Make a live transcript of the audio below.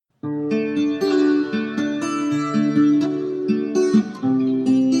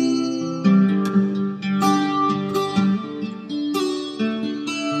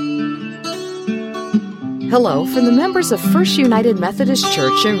Hello from the members of First United Methodist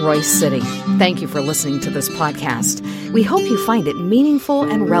Church in Royse City. Thank you for listening to this podcast. We hope you find it meaningful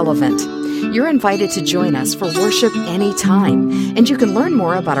and relevant. You're invited to join us for worship anytime, and you can learn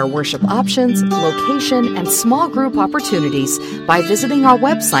more about our worship options, location, and small group opportunities by visiting our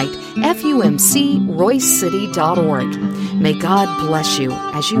website, fumcroysecity.org. May God bless you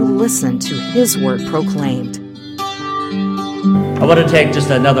as you listen to His Word proclaimed. I want to take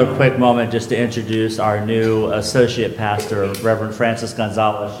just another quick moment just to introduce our new associate pastor, Reverend Frances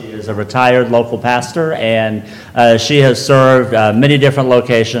Gonzalez. She is a retired local pastor, and she has served many different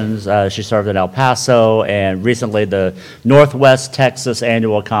locations. She served in El Paso and recently the Northwest Texas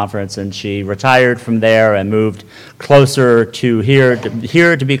Annual Conference, and she retired from there and moved closer to here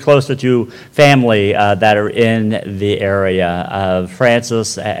to be closer to family that are in the area.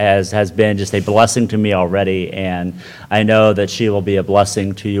 Frances has been just a blessing to me already, and I know that she will be a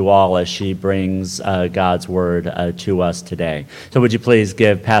blessing to you all as she brings God's word to us today. So would you please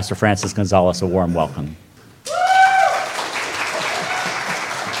give Pastor Frances Gonzalez a warm welcome.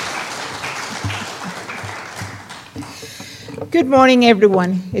 Good morning,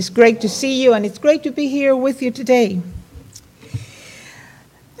 everyone. It's great to see you, and it's great to be here with you today.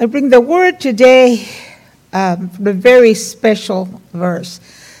 I bring the word today from a very special verse.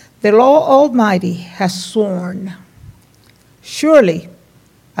 The Lord Almighty has sworn, surely,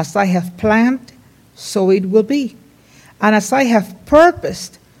 as I have planned, so it will be. And as I have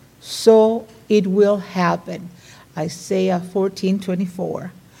purposed, so it will happen. Isaiah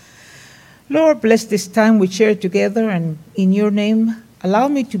 14:24. Lord, bless this time we share together, and in your name, allow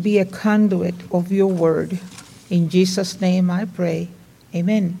me to be a conduit of your word. In Jesus' name I pray.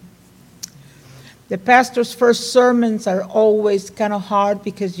 Amen. The pastor's first sermons are always kind of hard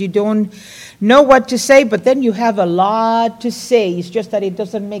because you don't know what to say, but then you have a lot to say. It's just that it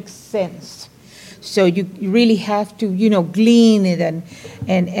doesn't make sense. So you really have to, glean it and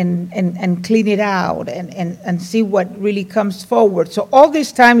clean it out and see what really comes forward. So all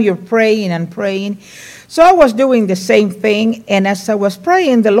this time you're praying and praying. So I was doing the same thing, and as I was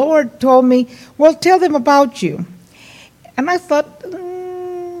praying, the Lord told me, well, tell them about you. And I thought,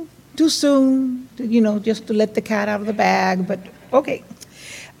 too soon, just to let the cat out of the bag, but okay.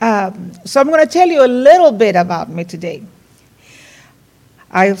 So I'm going to tell you a little bit about me today.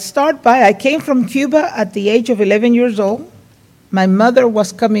 I came from Cuba at the age of 11 years old. My mother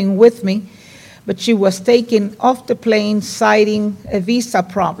was coming with me, but she was taken off the plane citing a visa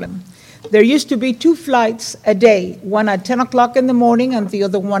problem. There used to be 2 flights a day, one at 10 o'clock in the morning and the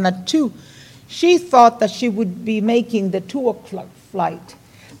other one at 2. She thought that she would be making the 2 o'clock flight.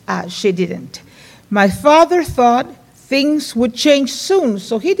 She didn't. My father thought things would change soon,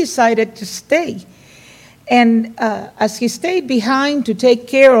 so he decided to stay. And as he stayed behind to take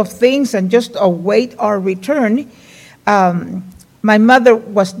care of things and just await our return, my mother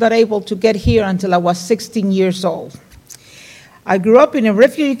was not able to get here until I was 16 years old. I grew up in a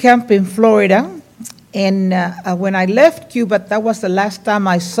refugee camp in Florida, and when I left Cuba, that was the last time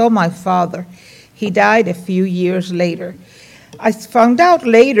I saw my father. He died a few years later. I found out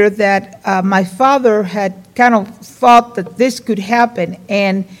later that my father had kind of thought that this could happen,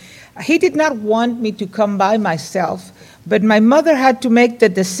 and he did not want me to come by myself, but my mother had to make the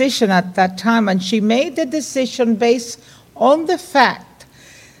decision at that time, and she made the decision based on the fact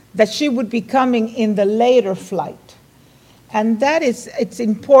that she would be coming in the later flight. And it's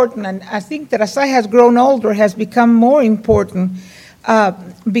important, and I think that as I have grown older, it has become more important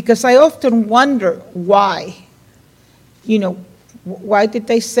because I often wonder why. Why did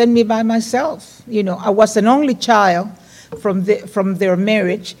they send me by myself? I was an only child from their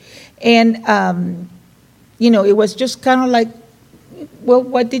marriage, and it was just kind of like, well,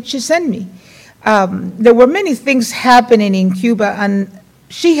 why did she send me? There were many things happening in Cuba, and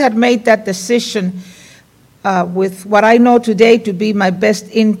she had made that decision with what I know today to be my best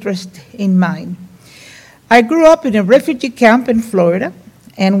interest in mind. I grew up in a refugee camp in Florida,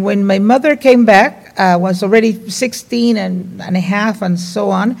 and when my mother came back, I was already 16 and a half and so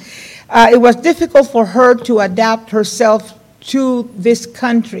on. It was difficult for her to adapt herself to this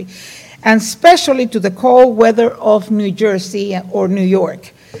country, and especially to the cold weather of New Jersey or New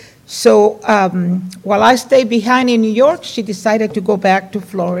York. So while I stayed behind in New York, she decided to go back to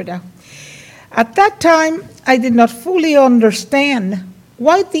Florida. At that time, I did not fully understand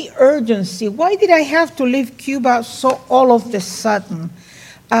why the urgency. Why did I have to leave Cuba so all of a sudden?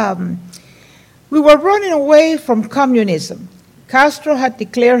 We were running away from communism. Castro had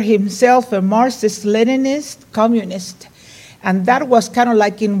declared himself a Marxist-Leninist communist, and that was kind of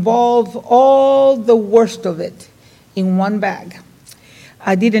like involve all the worst of it in one bag.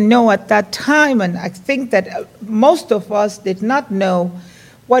 I didn't know at that time, and I think that most of us did not know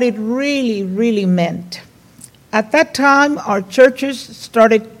what it really, really meant. At that time, our churches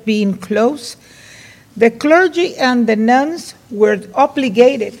started being closed. The clergy and the nuns were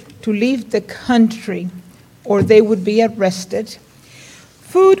obligated to leave the country or they would be arrested.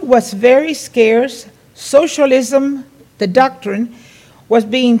 Food was very scarce. Socialism, the doctrine, was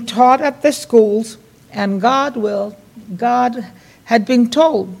being taught at the schools, and God had been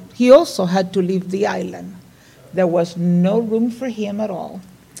told he also had to leave the island. There was no room for him at all.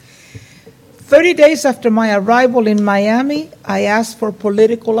 30 days after my arrival in Miami, I asked for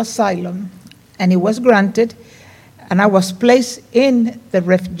political asylum, and it was granted, and I was placed in the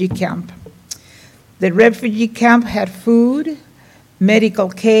refugee camp. The refugee camp had food, medical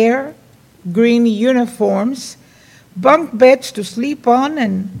care, green uniforms, bunk beds to sleep on,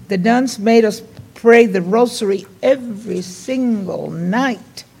 and the nuns made us pray the rosary every single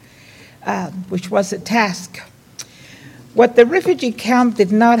night, which was a task. What the refugee camp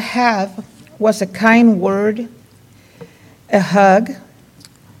did not have was a kind word, a hug.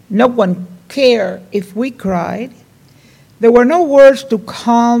 No one cared if we cried. There were no words to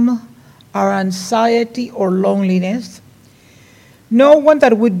calm our anxiety or loneliness. No one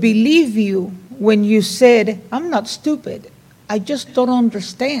that would believe you when you said, "I'm not stupid, I just don't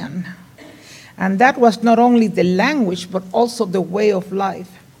understand." And that was not only the language, but also the way of life.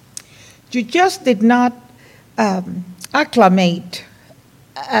 You just did not acclimate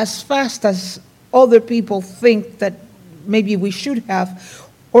as fast as other people think that maybe we should have,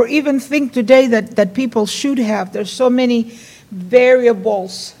 or even think today that people should have. There's so many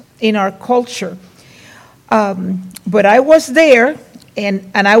variables in our culture. But I was there,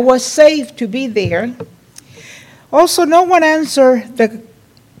 and I was safe to be there. Also, no one answered the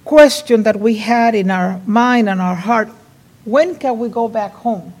question that we had in our mind and our heart: when can we go back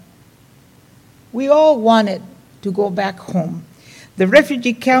home? We all wanted to go back home. The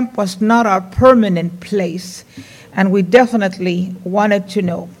refugee camp was not our permanent place, and we definitely wanted to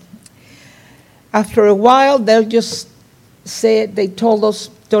know. After a while, they told us,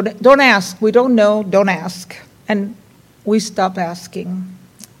 don't ask, we don't know, don't ask. And we stopped asking.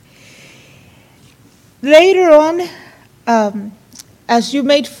 Later on, as you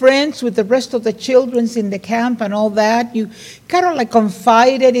made friends with the rest of the children in the camp and all that, you kind of like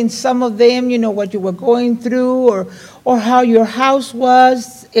confided in some of them, what you were going through, or how your house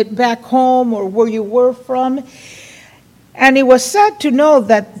was back home, or where you were from. And it was sad to know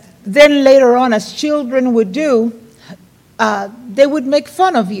that then later on, as children would do, they would make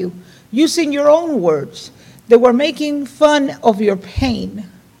fun of you, using your own words. They were making fun of your pain.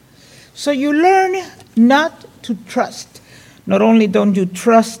 So you learn not to trust. Not only don't you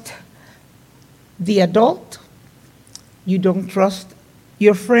trust the adult, you don't trust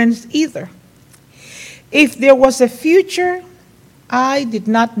your friends either. If there was a future, I did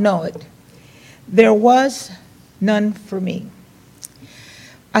not know it. There was none for me.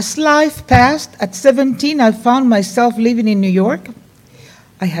 As life passed, at 17, I found myself living in New York.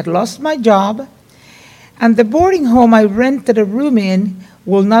 I had lost my job, and the boarding home I rented a room in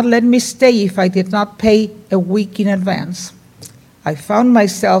will not let me stay if I did not pay a week in advance. I found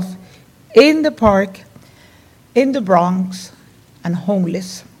myself in the park, in the Bronx, and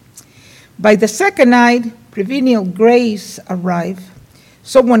homeless. By the second night, Prevenient Grace arrived.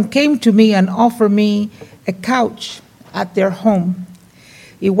 Someone came to me and offered me a couch at their home.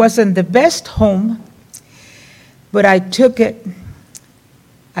 It wasn't the best home, but I took it.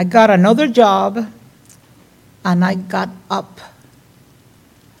 I got another job, and I got up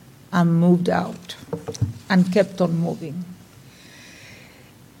and moved out and kept on moving.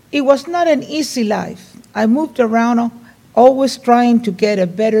 It was not an easy life. I moved around, always trying to get a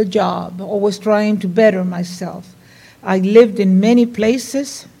better job, always trying to better myself. I lived in many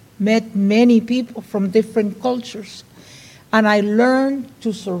places, met many people from different cultures, and I learned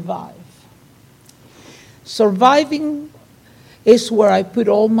to survive. Surviving is where I put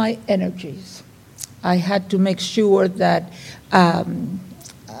all my energies. I had to make sure that I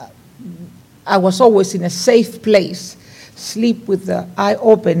was always in a safe place, sleep with the eye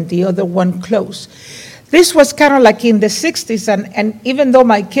open, the other one closed. This was kind of like in the 60s, and even though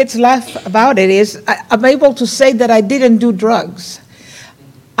my kids laugh about it, I'm able to say that I didn't do drugs.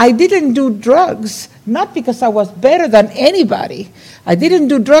 I didn't do drugs, not because I was better than anybody. I didn't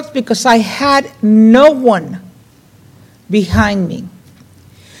do drugs because I had no one behind me.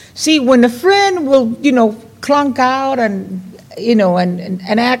 See, when a friend will, clunk out and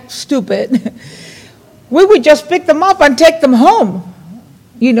act stupid, we would just pick them up and take them home.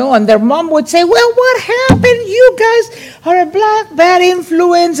 and their mom would say, well, what happened? You guys are a bad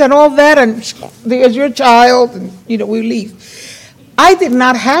influence and all that, and there's your child, and, we leave. I did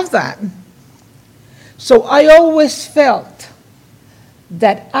not have that. So I always felt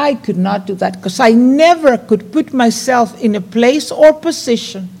that I could not do that because I never could put myself in a place or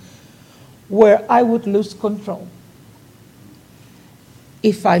position where I would lose control.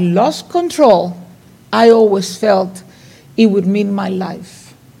 If I lost control, I always felt it would mean my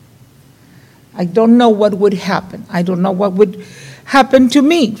life. I don't know what would happen. I don't know what would happen to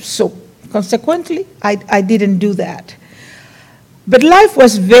me. So consequently, I didn't do that. But life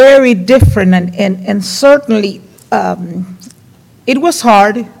was very different, and certainly it was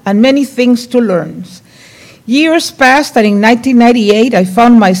hard and many things to learn. Years passed, and in 1998, I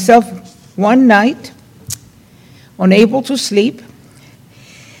found myself one night unable to sleep.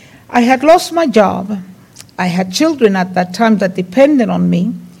 I had lost my job. I had children at that time that depended on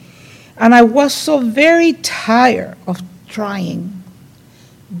me, and I was so very tired of trying,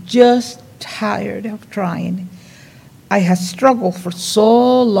 just tired of trying. I had struggled for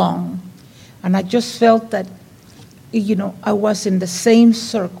so long, and I just felt that, I was in the same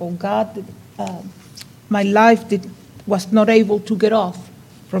circle. My life was not able to get off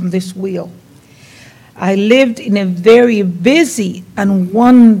from this wheel. I lived in a very busy and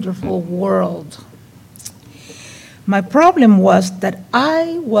wonderful world. My problem was that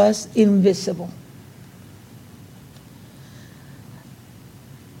I was invisible.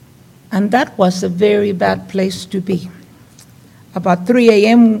 And that was a very bad place to be. About 3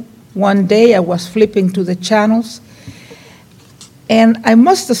 a.m. one day, I was flipping to the channels, and I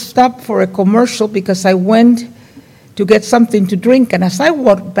must have stopped for a commercial because I went to get something to drink, and as I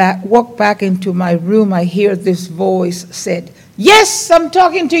walked back into my room, I hear this voice said, "Yes, I'm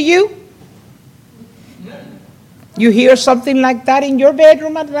talking to you." You hear something like that in your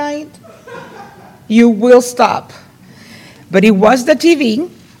bedroom at night, you will stop. But it was the TV,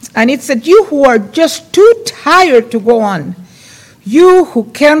 and it said, "You who are just too tired to go on, you who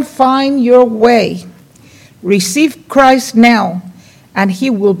can't find your way, receive Christ now, and he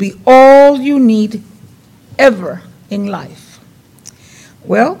will be all you need ever in life."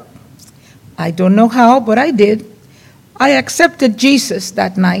 Well, I don't know how, but I did. I accepted Jesus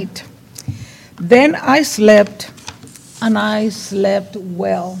that night. Then I slept, and I slept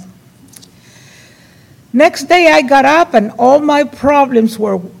well. Next day I got up, and all my problems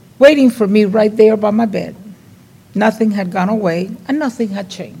were waiting for me right there by my bed. Nothing had gone away, and nothing had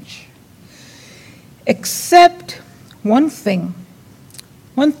changed. Except one thing.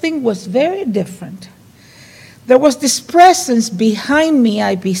 One thing was very different. There was this presence behind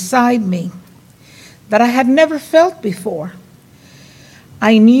me, beside me, that I had never felt before.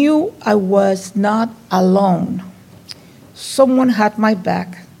 I knew I was not alone. Someone had my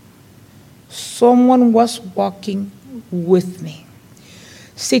back. Someone was walking with me.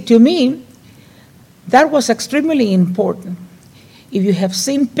 See, to me, that was extremely important. If you have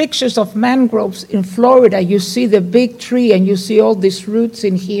seen pictures of mangroves in Florida, you see the big tree and you see all these roots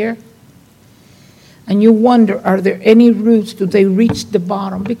in here. And you wonder, are there any roots? Do they reach the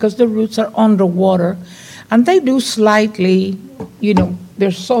bottom? Because the roots are underwater. And they do slightly,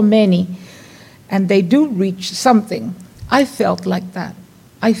 there's so many. And they do reach something. I felt like that.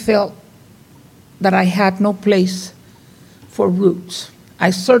 I felt that I had no place for roots. I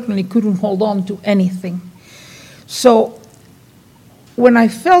certainly couldn't hold on to anything. So when I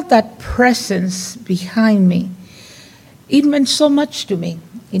felt that presence behind me, it meant so much to me.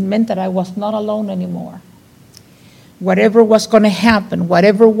 It meant that I was not alone anymore. Whatever was going to happen,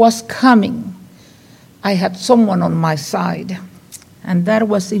 whatever was coming, I had someone on my side. And that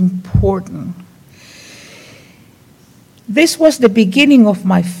was important. This was the beginning of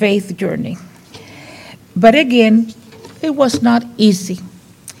my faith journey. But again, it was not easy.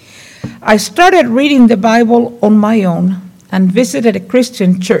 I started reading the Bible on my own and visited a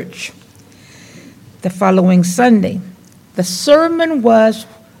Christian church the following Sunday. The sermon was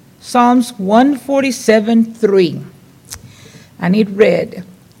Psalms 147:3, and it read,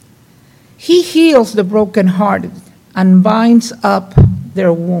 "He heals the brokenhearted and binds up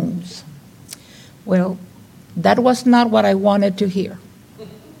their wounds." Well, that was not what I wanted to hear.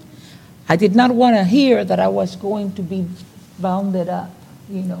 I did not want to hear that I was going to be bounded up,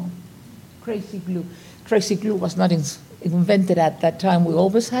 crazy glue. Crazy glue was not invented at that time. We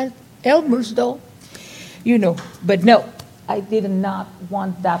always had Elmer's, though, But no, I did not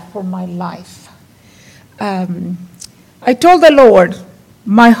want that for my life. I told the Lord,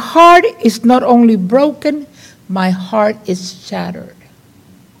 my heart is not only broken, my heart is shattered.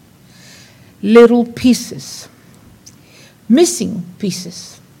 Little pieces. missing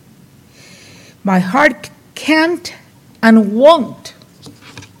pieces. My heart can't and won't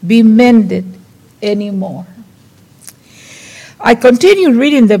be mended anymore. I continued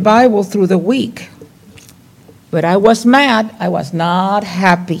reading the Bible through the week, but I was mad. I was not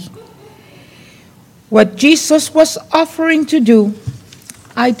happy. What Jesus was offering to do,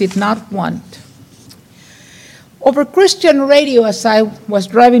 I did not want. Over Christian radio, as I was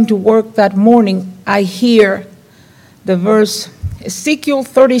driving to work that morning, I hear the verse Ezekiel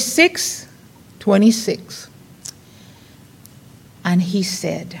 36:26. And he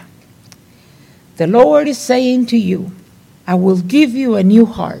said, the Lord is saying to you, I will give you a new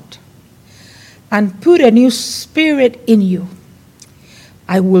heart and put a new spirit in you.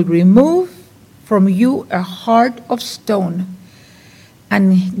 I will remove from you a heart of stone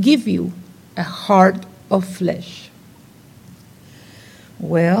and give you a heart of flesh.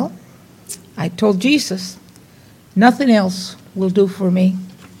 Well, I told Jesus, nothing else will do for me.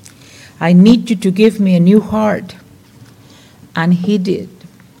 I need you to give me a new heart. And he did.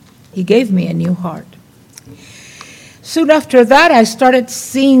 He gave me a new heart. Soon after that, I started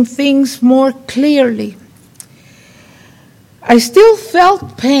seeing things more clearly. I still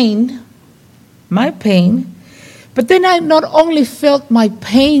felt pain, my pain, but then I not only felt my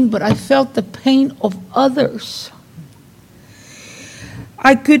pain, but I felt the pain of others.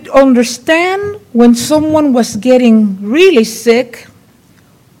 I could understand when someone was getting really sick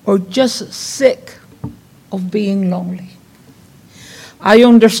or just sick of being lonely. I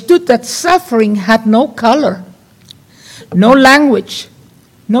understood that suffering had no color, no language,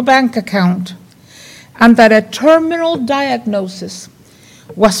 no bank account, and that a terminal diagnosis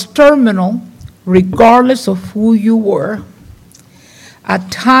was terminal regardless of who you were.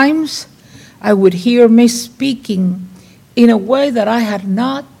 At times, I would hear me speaking in a way that I had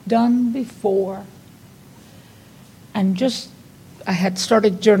not done before. And I had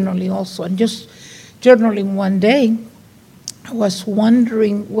started journaling also, and just journaling one day, I was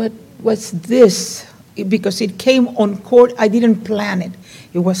wondering what was this, because it came on court. I didn't plan it.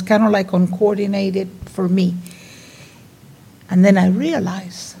 It was kind of like uncoordinated for me. And then I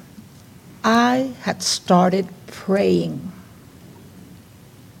realized I had started praying.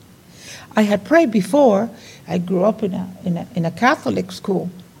 I had prayed before. I grew up in a Catholic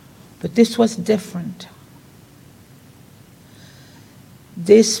school, but this was different.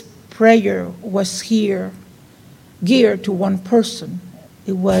 This prayer was geared to one person.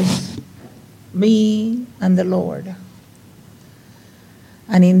 It was me and the Lord.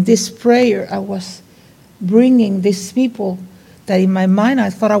 And in this prayer, I was bringing these people that in my mind I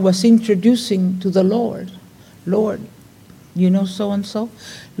thought I was introducing to the Lord. Lord, you know so-and-so?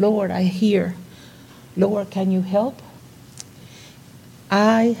 Lord, I hear. Lord, can you help?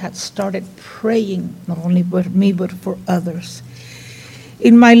 I had started praying, not only for me, but for others.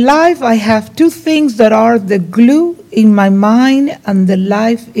 In my life, I have two things that are the glue in my mind and the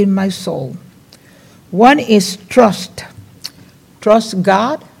life in my soul. One is trust. Trust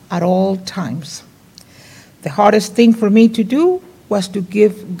God at all times. The hardest thing for me to do was to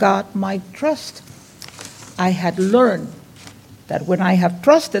give God my trust. I had learned that when I have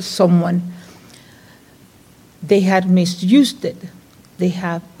trusted someone, they had misused it. They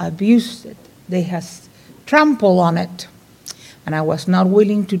have abused it. They have trampled on it. And I was not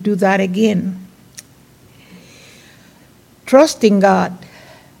willing to do that again. Trusting God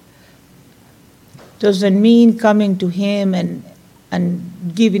doesn't mean coming to Him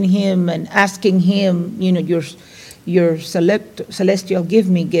and giving Him and asking Him, your celestial give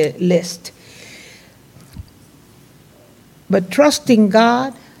me list. But trusting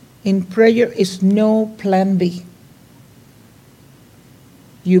God in prayer is no plan B.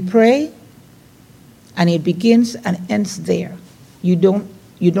 You pray, and it begins and ends there. You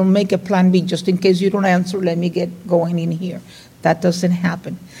don't make a plan B just in case you don't answer, let me get going in here. That doesn't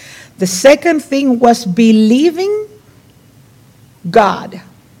happen. The second thing was believing God.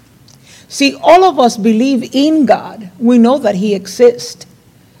 See, all of us believe in God. We know that He exists.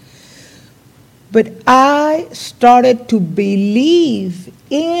 But I started to believe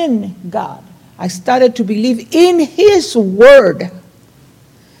in God. I started to believe in His word.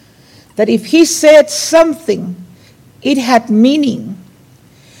 That if He said something, it had meaning.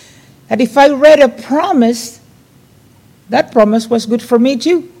 That if I read a promise, that promise was good for me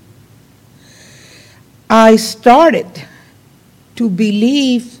too. I started to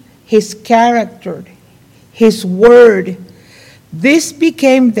believe His character, His word. This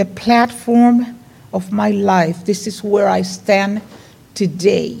became the platform of my life. This is where I stand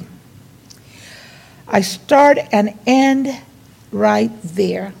today. I start and end right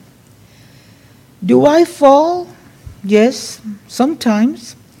there. Do I fall? Yes,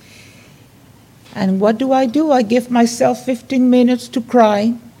 sometimes. And what do? I give myself 15 minutes to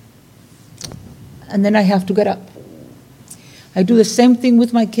cry, and then I have to get up. I do the same thing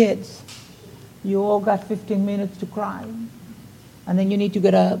with my kids. You all got 15 minutes to cry, and then you need to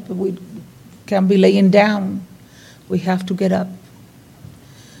get up. We can't be laying down. We have to get up.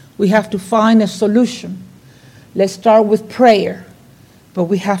 We have to find a solution. Let's start with prayer, but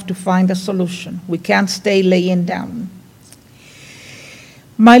we have to find a solution. We can't stay laying down.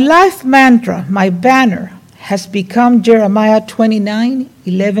 My life mantra, my banner, has become Jeremiah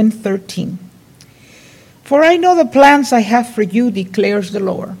 29:11-13. For I know the plans I have for you, declares the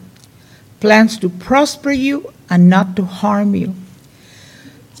Lord. Plans to prosper you and not to harm you.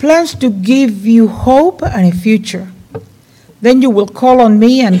 Plans to give you hope and a future. Then you will call on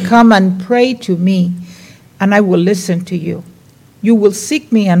me and come and pray to me, and I will listen to you. You will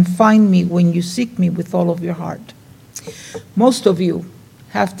seek me and find me when you seek me with all of your heart. Most of you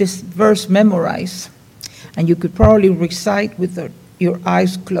have this verse memorized, and you could probably recite with your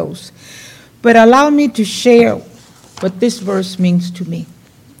eyes closed. But allow me to share what this verse means to me.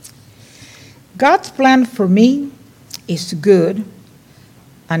 God's plan for me is good,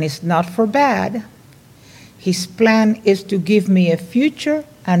 and it's not for bad. His plan is to give me a future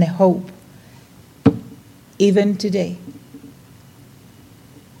and a hope, even today.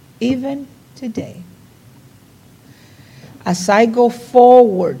 Even today. As I go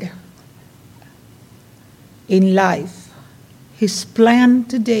forward in life, His plan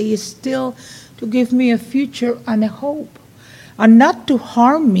today is still to give me a future and a hope, and not to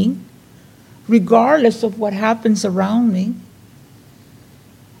harm me, regardless of what happens around me.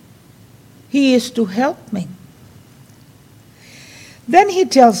 He is to help me. Then He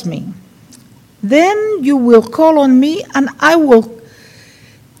tells me, then you will call on me and I will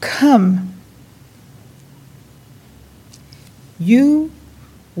come. You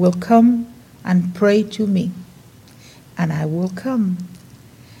will come and pray to me, and I will come.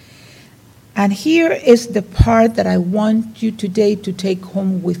 And here is the part that I want you today to take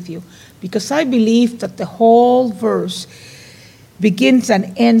home with you, because I believe that the whole verse begins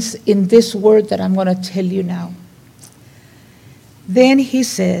and ends in this word that I'm going to tell you now. Then He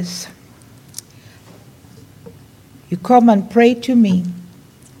says, you come and pray to me,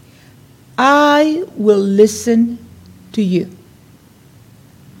 I will listen to you.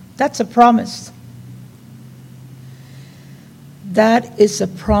 That's a promise. That is a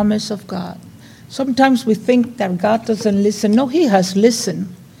promise of God. Sometimes we think that God doesn't listen. No, He has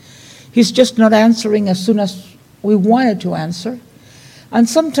listened. He's just not answering as soon as we wanted to answer. And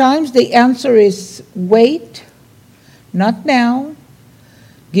sometimes the answer is, wait, not now.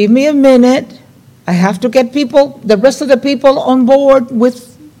 Give me a minute. I have to get the rest of the people on board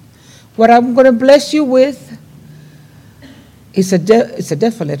with what I'm going to bless you with. It's a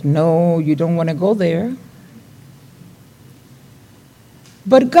definite no, you don't want to go there.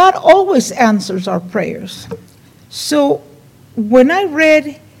 But God always answers our prayers. So when I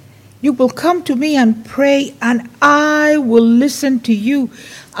read, you will come to me and pray, and I will listen to you,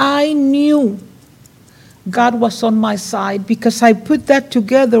 I knew God was on my side, because I put that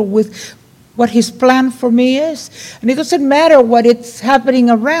together with what His plan for me is. And it doesn't matter what is happening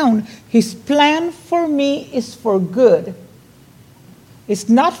around. His plan for me is for good. It's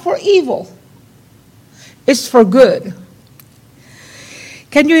not for evil. It's for good.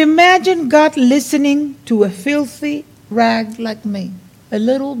 Can you imagine God listening to a filthy rag like me, a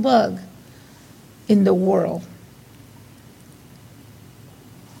little bug in the world?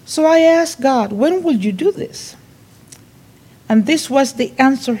 So I asked God, when will you do this? And this was the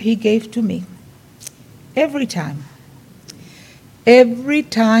answer He gave to me. Every time. Every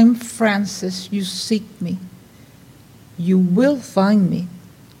time, Francis, you seek me, you will find me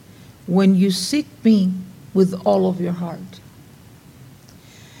when you seek me with all of your heart.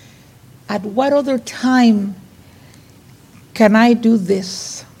 At what other time can I do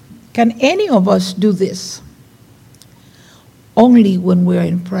this? Can any of us do this? Only when we're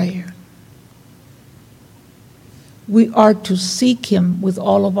in prayer. We are to seek Him with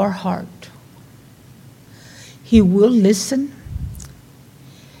all of our heart. He will listen.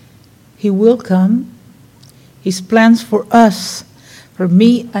 He will come. His plans for us, for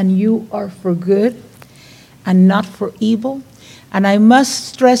me and you, are for good and not for evil. And I must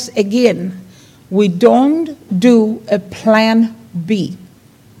stress again, we don't do a plan B.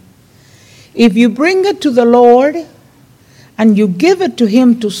 If you bring it to the Lord and you give it to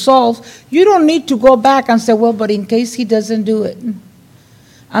Him to solve, you don't need to go back and say, well, but in case He doesn't do it,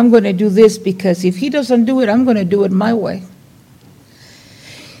 I'm going to do this, because if He doesn't do it, I'm going to do it my way.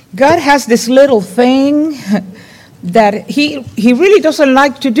 God has this little thing that he really doesn't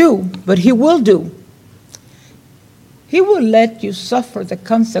like to do, but he will do. He will let you suffer the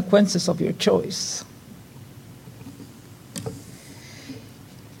consequences of your choice.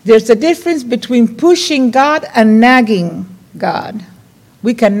 There's a difference between pushing God and nagging God.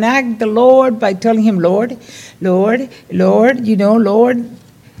 We can nag the Lord by telling him, Lord, Lord, Lord, Lord.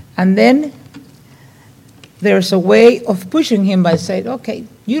 And then there's a way of pushing him by saying, okay,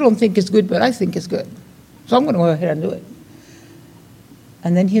 you don't think it's good, but I think it's good. So I'm going to go ahead and do it.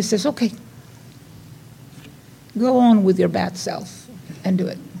 And then he says, okay, go on with your bad self and do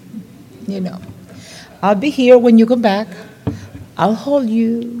it. I'll be here when you come back. I'll hold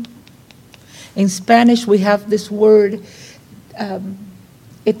you. In Spanish, we have this word,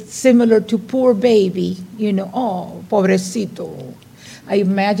 it's similar to poor baby, oh, pobrecito. I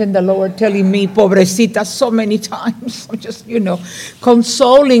imagine the Lord telling me, pobrecita, so many times, just,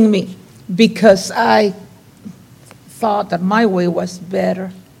 consoling me because I thought that my way was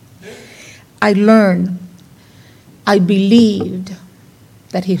better. I learned, I believed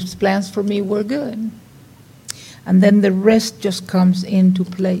that his plans for me were good. And then the rest just comes into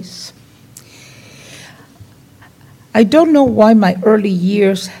place. I don't know why my early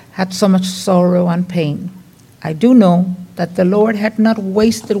years had so much sorrow and pain. I do know that the Lord had not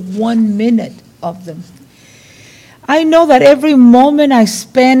wasted 1 minute of them. I know that every moment I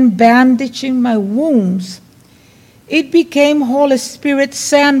spent bandaging my wounds, it became Holy Spirit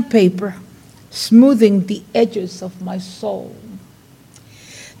sandpaper, smoothing the edges of my soul.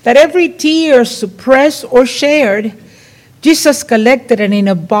 That every tear suppressed or shared, Jesus collected it in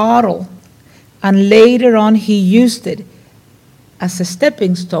a bottle, and later on he used it as a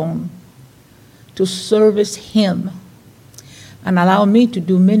stepping stone to service him and allow me to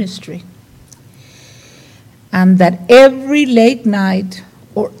do ministry. And that every late night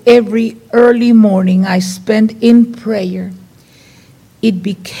or every early morning I spent in prayer, it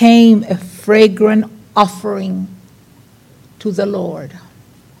became a fragrant offering to the Lord.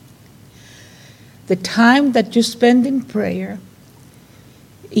 The time that you spend in prayer,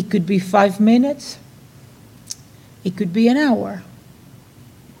 it could be 5 minutes, it could be an hour.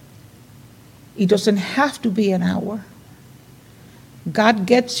 It doesn't have to be an hour. God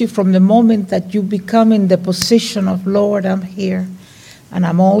gets you from the moment that you become in the position of, Lord, I'm here and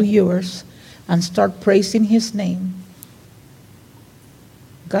I'm all yours, and start praising his name.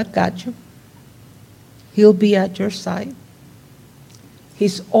 God got you. He'll be at your side.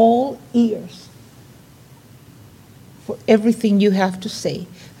 He's all ears for everything you have to say.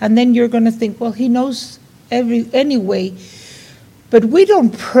 And then you're going to think, well, he knows anyway. But we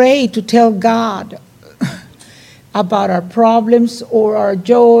don't pray to tell God about our problems or our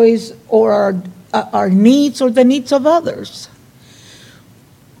joys or our needs or the needs of others.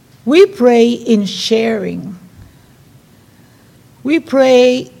 We pray in sharing. We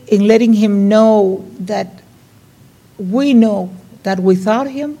pray in letting him know that we know that without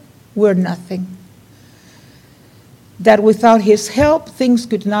him, we're nothing. That without his help, things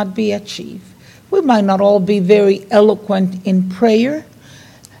could not be achieved. We might not all be very eloquent in prayer,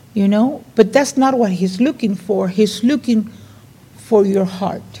 but that's not what he's looking for. He's looking for your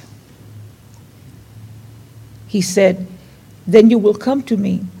heart. He said, then you will come to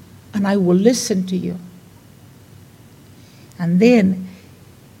me and I will listen to you. And then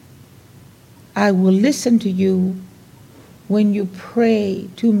I will listen to you when you pray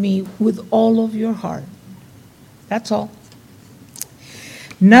to me with all of your heart. That's all.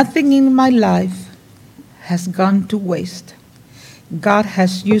 Nothing in my life has gone to waste. God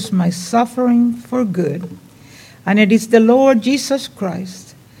has used my suffering for good. And it is the Lord Jesus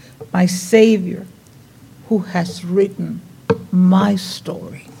Christ, my Savior, who has written my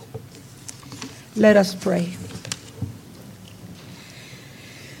story. Let us pray.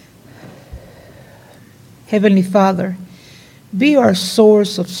 Heavenly Father, be our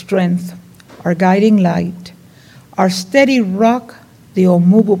source of strength, our guiding light, our steady rock, the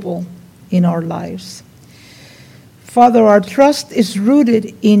unmovable in our lives. Father, our trust is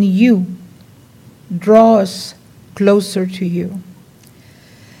rooted in you. Draw us closer to you.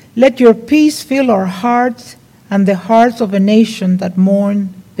 Let your peace fill our hearts and the hearts of a nation that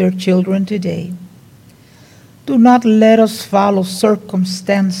mourn their children today. Do not let us follow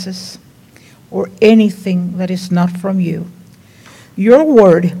circumstances or anything that is not from you. Your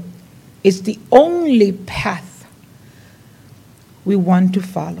word is the only path we want to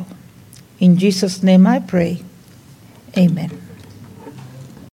follow. In Jesus' name I pray. Amen.